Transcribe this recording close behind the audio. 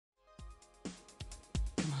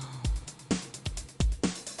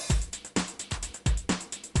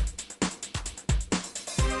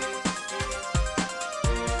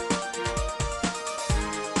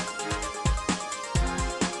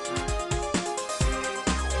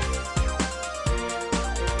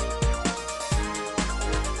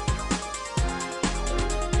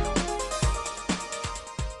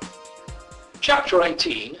Chapter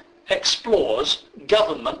 18 explores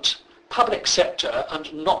government, public sector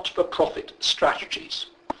and not-for-profit strategies.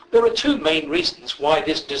 There are two main reasons why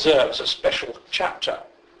this deserves a special chapter.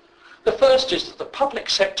 The first is that the public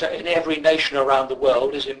sector in every nation around the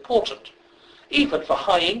world is important. Even for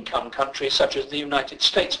high-income countries such as the United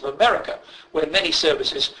States of America, where many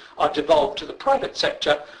services are devolved to the private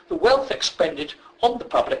sector, the wealth expended on the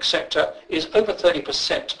public sector is over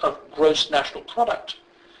 30% of gross national product.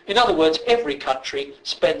 In other words, every country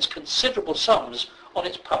spends considerable sums on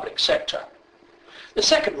its public sector. The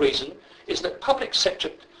second reason is that public sector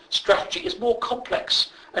strategy is more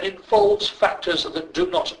complex and involves factors that do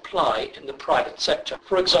not apply in the private sector.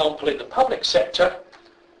 For example, in the public sector,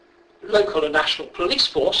 local and national police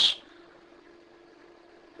force,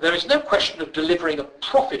 there is no question of delivering a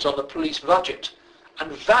profit on the police budget,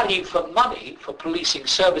 and value for money for policing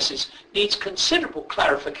services needs considerable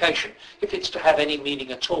clarification if it's to have any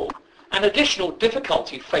meaning at all. An additional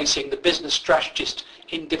difficulty facing the business strategist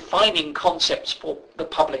in defining concepts for the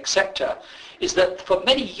public sector is that for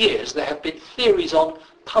many years there have been theories on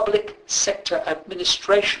public sector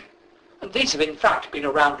administration, and these have in fact been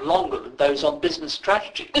around longer than those on business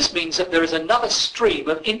strategy. This means that there is another stream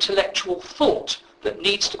of intellectual thought that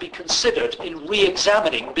needs to be considered in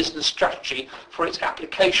re-examining business strategy for its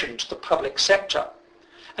application to the public sector.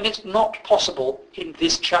 And it's not possible in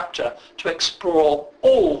this chapter to explore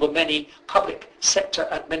all the many public sector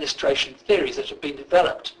administration theories that have been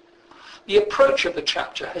developed. The approach of the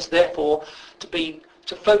chapter has therefore been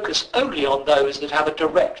to focus only on those that have a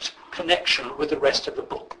direct connection with the rest of the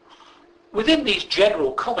book. Within these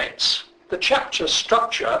general comments, the chapter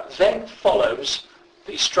structure then follows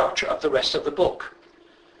the structure of the rest of the book,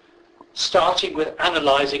 starting with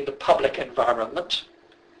analysing the public environment,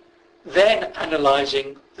 then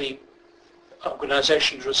analysing the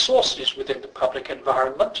organisation's resources within the public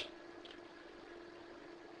environment,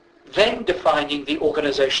 then defining the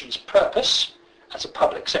organisation's purpose as a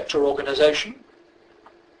public sector organisation,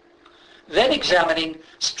 then examining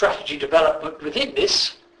strategy development within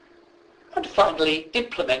this, and finally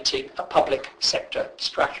implementing a public sector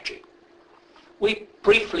strategy. We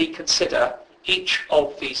briefly consider each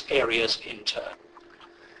of these areas in turn.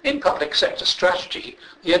 In public sector strategy,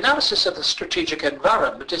 the analysis of the strategic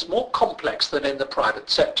environment is more complex than in the private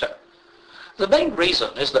sector. The main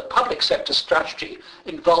reason is that public sector strategy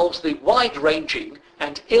involves the wide-ranging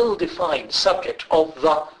and ill-defined subject of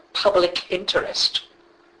the public interest.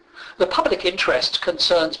 The public interest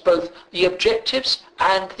concerns both the objectives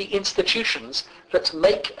and the institutions that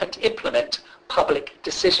make and implement public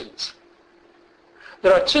decisions.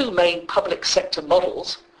 There are two main public sector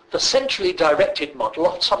models: the centrally directed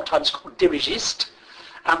model, sometimes called dirigiste,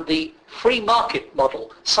 and the free market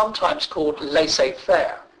model, sometimes called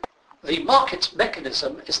laissez-faire. The market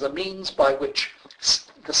mechanism is the means by which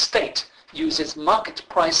the state uses market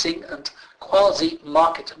pricing and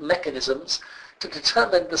quasi-market mechanisms to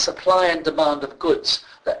determine the supply and demand of goods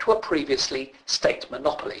that were previously state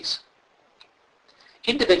monopolies.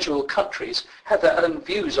 Individual countries have their own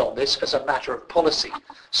views on this as a matter of policy,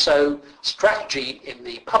 so strategy in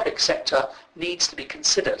the public sector needs to be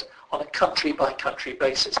considered on a country-by-country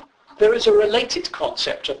basis. There is a related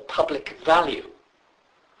concept of public value.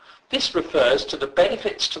 This refers to the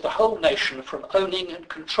benefits to the whole nation from owning and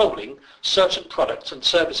controlling certain products and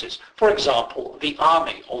services, for example, the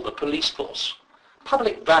army or the police force.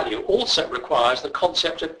 Public value also requires the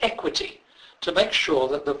concept of equity to make sure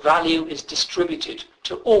that the value is distributed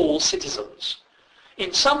to all citizens.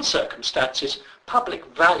 In some circumstances, public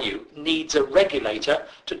value needs a regulator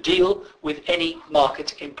to deal with any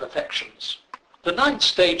market imperfections. The 9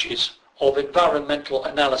 stages of environmental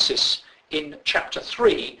analysis in Chapter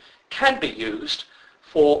 3 can be used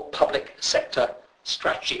for public sector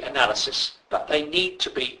strategy analysis, but they need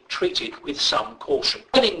to be treated with some caution.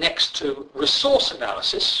 Turning next to resource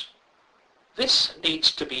analysis, this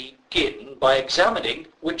needs to begin by examining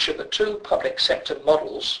which of the 2 public sector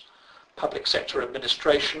models, public sector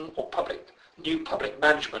administration or new public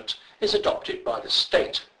management, is adopted by the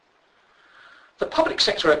state. The public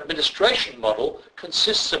sector administration model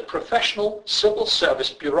consists of professional civil service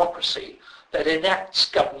bureaucracy that enacts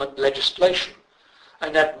government legislation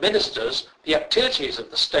and administers the activities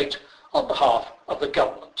of the state on behalf of the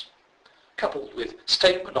government, coupled with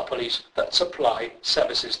state monopolies that supply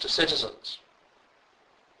services to citizens.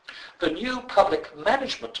 The new public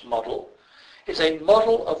management model is a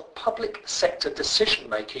model of public sector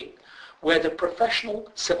decision-making where the professional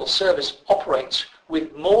civil service operates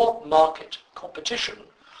with more market competition,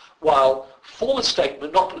 while former state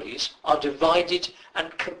monopolies are divided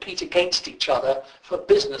and compete against each other for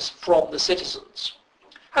business from the citizens.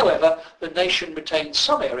 However, the nation retains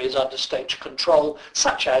some areas under state control,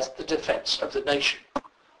 such as the defence of the nation.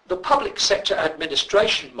 The public sector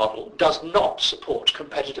administration model does not support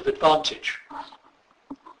competitive advantage.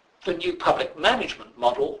 The new public management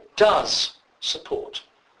model does support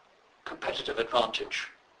competitive advantage.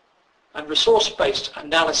 And resource-based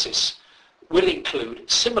analysis will include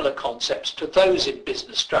similar concepts to those in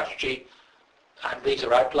business strategy, and these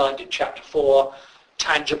are outlined in Chapter 4,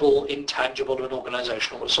 tangible, intangible and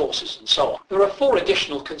organisational resources and so on. There are 4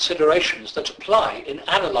 additional considerations that apply in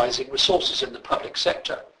analysing resources in the public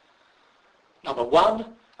sector. Number 1,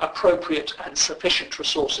 appropriate and sufficient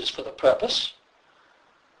resources for the purpose.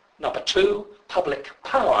 Number 2, public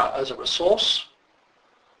power as a resource.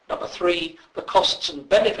 Number 3, the costs and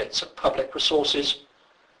benefits of public resources.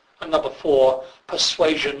 And number 4,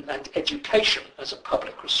 persuasion and education as a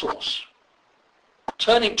public resource.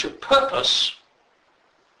 Turning to purpose,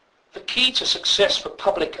 the key to success for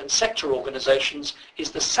public and sector organisations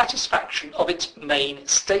is the satisfaction of its main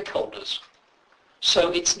stakeholders.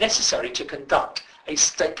 So it's necessary to conduct a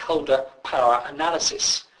stakeholder power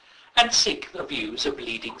analysis and seek the views of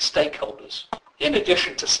leading stakeholders. In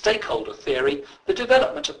addition to stakeholder theory, the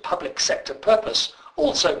development of public sector purpose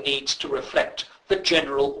also needs to reflect the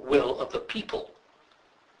general will of the people.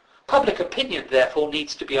 Public opinion, therefore,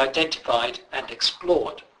 needs to be identified and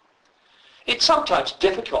explored. It's sometimes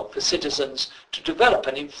difficult for citizens to develop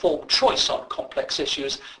an informed choice on complex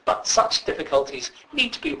issues, but such difficulties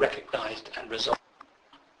need to be recognised and resolved.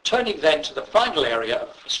 Turning then to the final area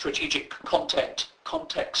of strategic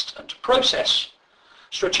context and process,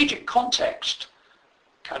 strategic context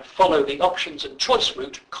can follow the options and choice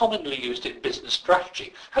route commonly used in business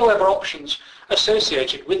strategy. However, options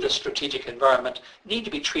associated with the strategic environment need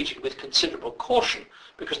to be treated with considerable caution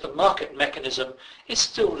because the market mechanism is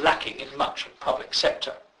still lacking in much of the public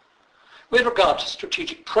sector. With regard to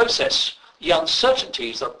strategic process, the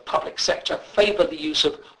uncertainties of the public sector favour the use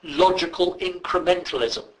of logical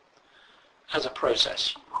incrementalism as a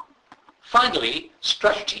process. Finally,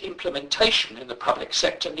 strategy implementation in the public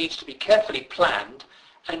sector needs to be carefully planned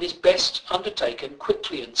and is best undertaken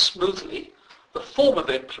quickly and smoothly. The form of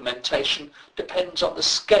implementation depends on the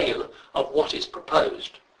scale of what is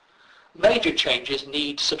proposed. Major changes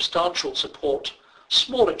need substantial support.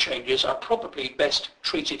 Smaller changes are probably best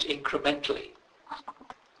treated incrementally.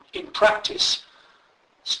 In practice,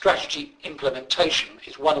 strategy implementation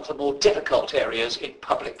is one of the more difficult areas in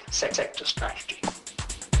public sector strategy.